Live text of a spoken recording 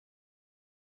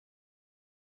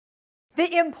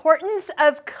The importance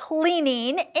of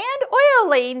cleaning and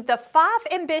oiling the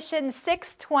Pfaff Ambition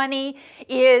 620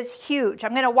 is huge.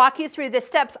 I'm going to walk you through the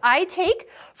steps I take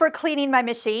for cleaning my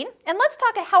machine, and let's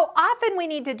talk about how often we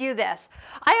need to do this.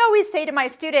 I always say to my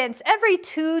students, every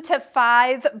 2 to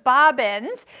 5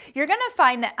 bobbins, you're going to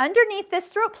find that underneath this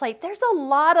throat plate, there's a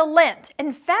lot of lint,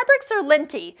 and fabrics are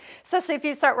linty, especially if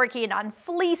you start working on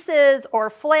fleeces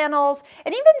or flannels,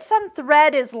 and even some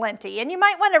thread is linty, and you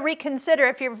might want to reconsider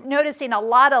if you're noticing a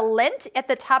lot of lint at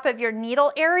the top of your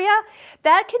needle area.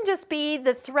 That can just be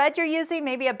the thread you're using.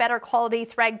 Maybe a better quality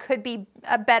thread could be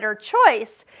a better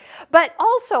choice. But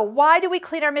also, why do we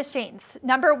clean our machines?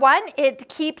 Number one, it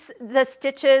keeps the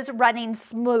stitches running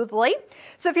smoothly.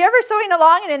 So if you're ever sewing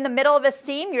along and in the middle of a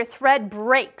seam, your thread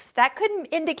breaks. That could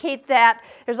indicate that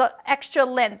there's an extra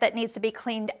lint that needs to be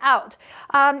cleaned out.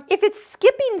 If it's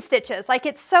skipping stitches, like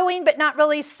it's sewing but not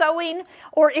really sewing,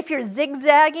 or if you're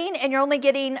zigzagging and you're only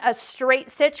getting a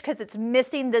straight stitch because it's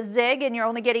missing the zig and you're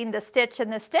only getting the stitch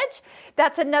and the stitch,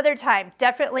 that's another time.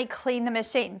 Definitely clean the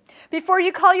machine. Before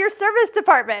you call your service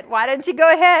department, why don't you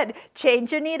go ahead,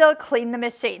 change your needle, clean the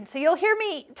machine. So you'll hear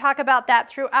me talk about that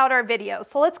throughout our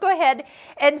videos. So let's go ahead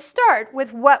and start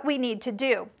with what we need to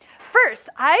do. First,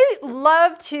 I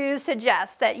love to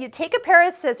suggest that you take a pair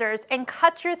of scissors and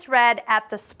cut your thread at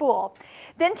the spool.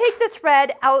 Then take the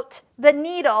thread out the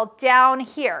needle down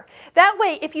here. That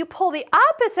way, if you pull the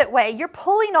opposite way, you're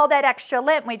pulling all that extra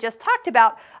lint we just talked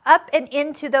about up and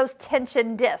into those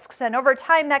tension discs. And over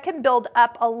time, that can build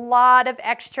up a lot of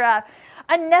extra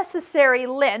unnecessary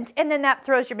lint, and then that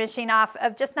throws your machine off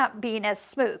of just not being as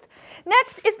smooth.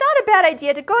 Next, it's not a bad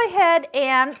idea to go ahead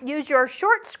and use your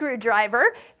short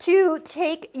screwdriver to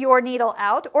take your needle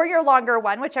out, or your longer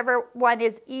one, whichever one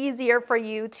is easier for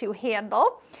you to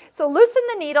handle. So loosen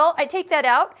the needle, I take that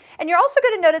out, and you're also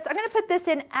going to notice I'm going to put this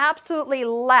in absolutely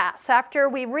last. After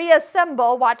we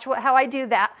reassemble, watch how I do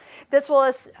that. This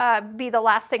will be the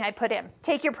last thing I put in.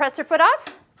 Take your presser foot off,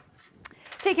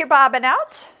 take your bobbin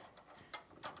out,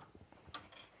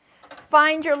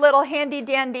 find your little handy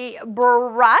dandy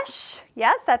brush.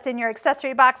 Yes, that's in your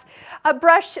accessory box. A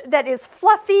brush that is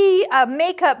fluffy, a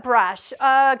makeup brush,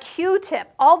 a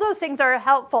Q-tip. All those things are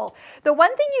helpful. The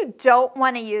one thing you don't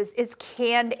want to use is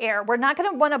canned air. We're not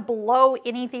going to want to blow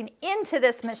anything into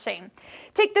this machine.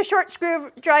 Take the short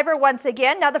screwdriver once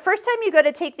again. Now, the first time you go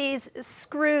to take these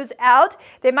screws out,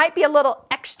 they might be a little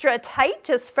extra tight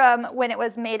just from when it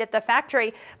was made at the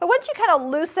factory. But once you kind of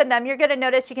loosen them, you're going to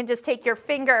notice you can just take your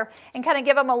finger and kind of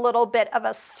give them a little bit of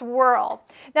a swirl.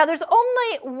 Now, there's only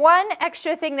one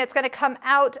extra thing that's going to come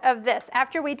out of this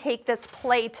after we take this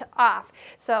plate off.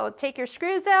 So take your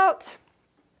screws out.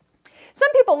 Some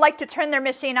people like to turn their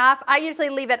machine off. I usually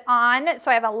leave it on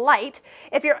so I have a light.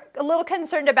 If you're a little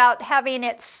concerned about having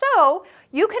it sew,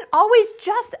 you can always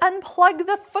just unplug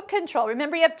the foot control.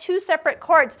 Remember, you have 2 separate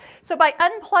cords. So by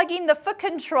unplugging the foot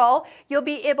control, you'll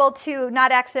be able to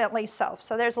not accidentally sew.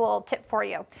 So there's a little tip for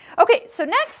you. Okay, so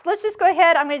next, let's just go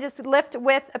ahead. I'm going to just lift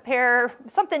with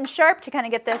something sharp to kind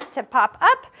of get this to pop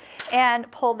up and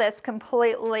pull this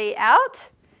completely out.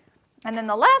 And then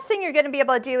the last thing you're going to be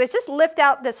able to do is just lift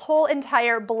out this whole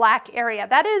entire black area.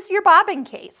 That is your bobbin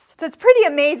case. So it's pretty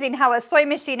amazing how a sewing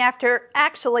machine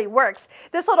actually works.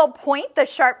 This little point, the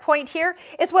sharp point here,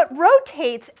 is what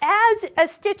rotates as a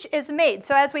stitch is made.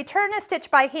 So as we turn a stitch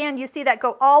by hand, you see that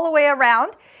go all the way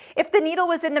around. If the needle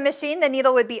was in the machine, the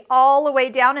needle would be all the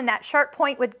way down, and that sharp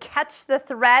point would catch the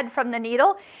thread from the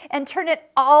needle and turn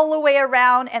it all the way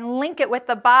around and link it with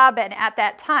the bobbin at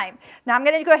that time. Now I'm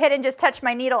going to go ahead and just touch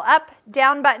my needle up,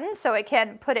 down button so it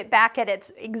can put it back at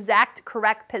its exact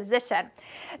correct position.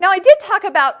 Now, I did talk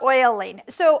about oiling.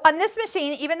 So on this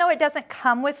machine, even though it doesn't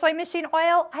come with sewing machine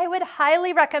oil, I would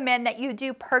highly recommend that you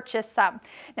do purchase some.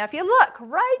 Now, if you look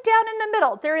right down in the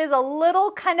middle, there is a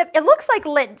little kind of, it looks like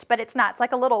lint, but it's not. It's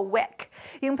like a little wick.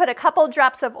 You can put a couple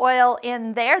drops of oil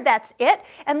in there. That's it.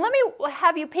 And let me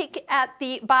have you peek at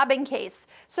the bobbin case.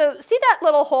 So see that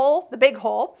little hole, the big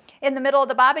hole in the middle of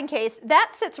the bobbin case?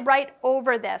 That sits right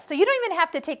over this. So you don't even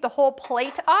have to take the whole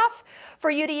plate off for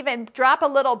you to even drop a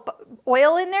little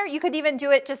oil in there. You could even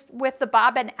do it just with the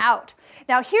bobbin out.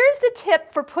 Now here's the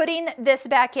tip for putting this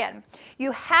back in.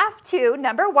 You have to,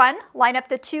 number one, line up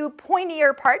the 2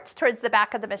 pointier parts towards the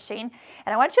back of the machine.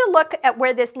 And I want you to look at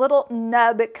where this little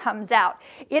nub comes out.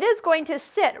 It is going to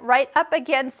sit right up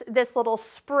against this little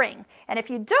spring. And if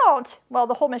you don't, well,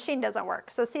 the whole machine doesn't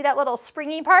work. So see that little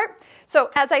springy part? So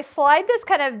as I slide this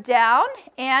kind of down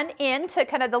and into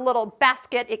kind of the little little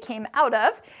basket it came out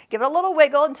of. Give it a little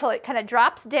wiggle until it kind of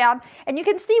drops down. And you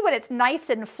can see when it's nice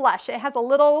and flush. It has a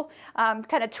little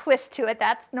kind of twist to it.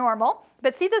 That's normal.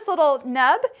 But see this little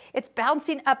nub? It's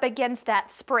bouncing up against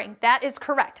that spring. That is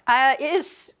correct. It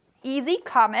is easy,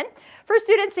 common for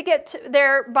students to get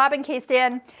their bobbin case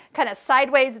in kind of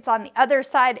sideways. It's on the other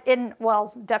side in,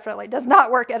 well, definitely does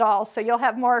not work at all. So you'll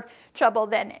have more trouble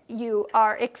than you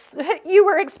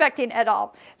were expecting at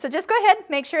all. So just go ahead,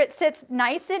 make sure it sits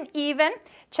nice and even.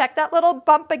 Check that little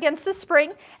bump against the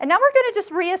spring. And now we're going to just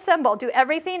reassemble, do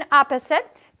everything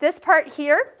opposite. This part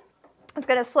here is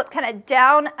going to slip kind of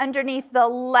down underneath the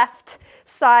left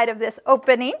side of this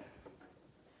opening.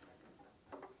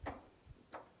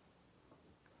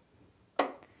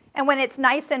 And when it's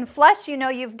nice and flush, you know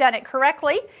you've done it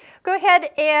correctly. Go ahead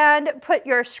and put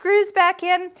your screws back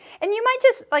in. And you might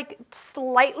just like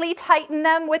slightly tighten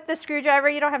them with the screwdriver.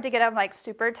 You don't have to get them like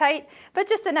super tight, but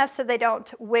just enough so they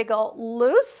don't wiggle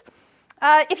loose.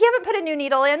 If you haven't put a new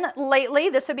needle in lately,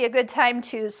 this would be a good time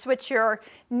to switch your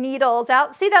needles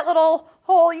out. See that little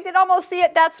hole? You can almost see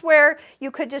it. That's where you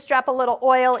could just drop a little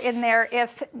oil in there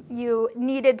if you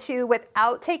needed to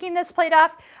without taking this plate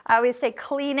off. I always say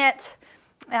clean it.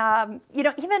 You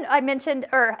know, even I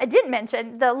didn't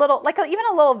mention the little, even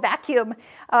a little vacuum,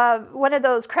 one of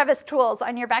those crevice tools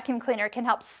on your vacuum cleaner can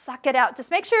help suck it out.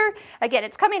 Just make sure, again,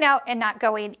 it's coming out and not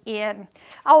going in.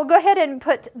 I'll go ahead and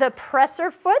put the presser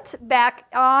foot back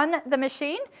on the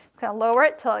machine. It's going to lower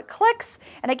it till it clicks.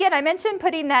 And again, I mentioned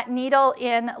putting that needle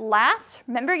in last.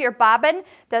 Remember, your bobbin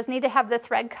does need to have the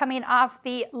thread coming off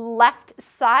the left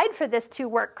side for this to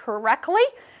work correctly.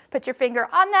 Put your finger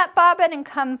on that bobbin and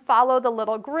come follow the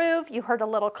little groove. You heard a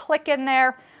little click in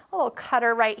there, a little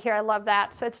cutter right here. I love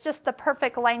that. So it's just the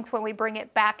perfect length when we bring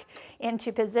it back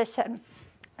into position.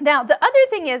 Now, the other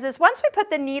thing is once we put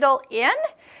the needle in,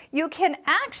 you can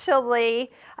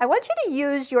actually, I want you to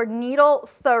use your needle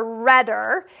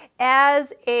threader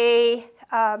as a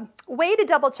way to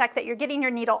double check that you're getting your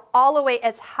needle all the way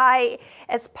as high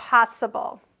as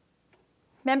possible.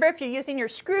 Remember, if you're using your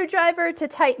screwdriver to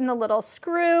tighten the little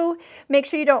screw, make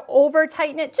sure you don't over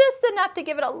tighten it, just enough to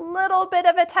give it a little bit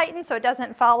of a tighten so it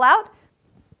doesn't fall out.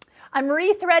 I'm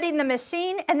rethreading the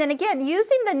machine, and then again,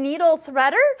 using the needle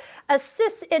threader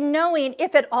assists in knowing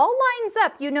if it all lines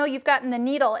up, you know you've gotten the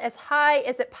needle as high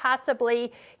as it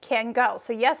possibly can go.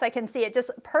 So yes, I can see it just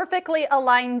perfectly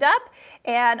aligned up,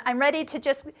 and I'm ready to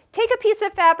just take a piece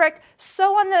of fabric,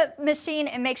 sew on the machine,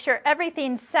 and make sure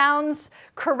everything sounds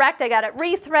correct. I got it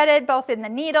rethreaded both in the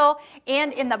needle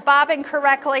and in the bobbin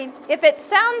correctly. If it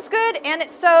sounds good and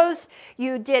it sews,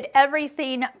 you did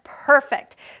everything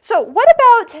perfect. So what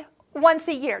about once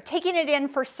a year, taking it in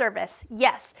for service?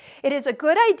 Yes, it is a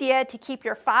good idea to keep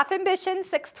your Pfaff Ambition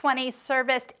 620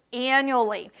 serviced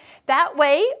annually. That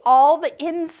way, all the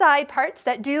inside parts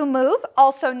that do move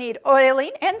also need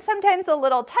oiling and sometimes a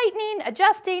little tightening,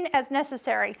 adjusting as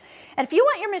necessary. And if you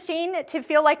want your machine to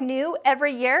feel like new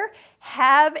every year,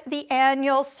 have the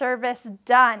annual service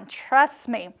done. Trust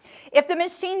me. If the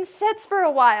machine sits for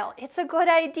a while, it's a good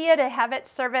idea to have it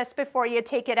serviced before you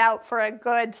take it out for a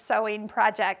good sewing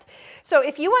project. So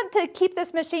if you want to keep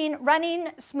this machine running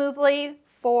smoothly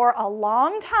for a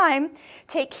long time,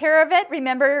 take care of it.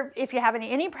 Remember, if you're having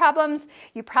any problems,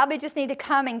 you probably just need to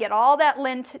come and get all that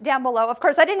lint down below. Of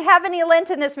course, I didn't have any lint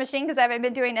in this machine because I haven't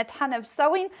been doing a ton of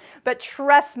sewing, but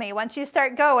trust me, once you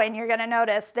start going, you're gonna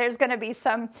notice there's gonna be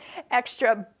some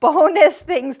extra bonus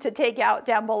things to take out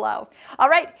down below. All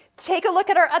right, take a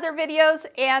look at our other videos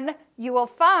and you will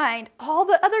find all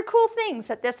the other cool things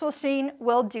that this machine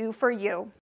will do for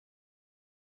you.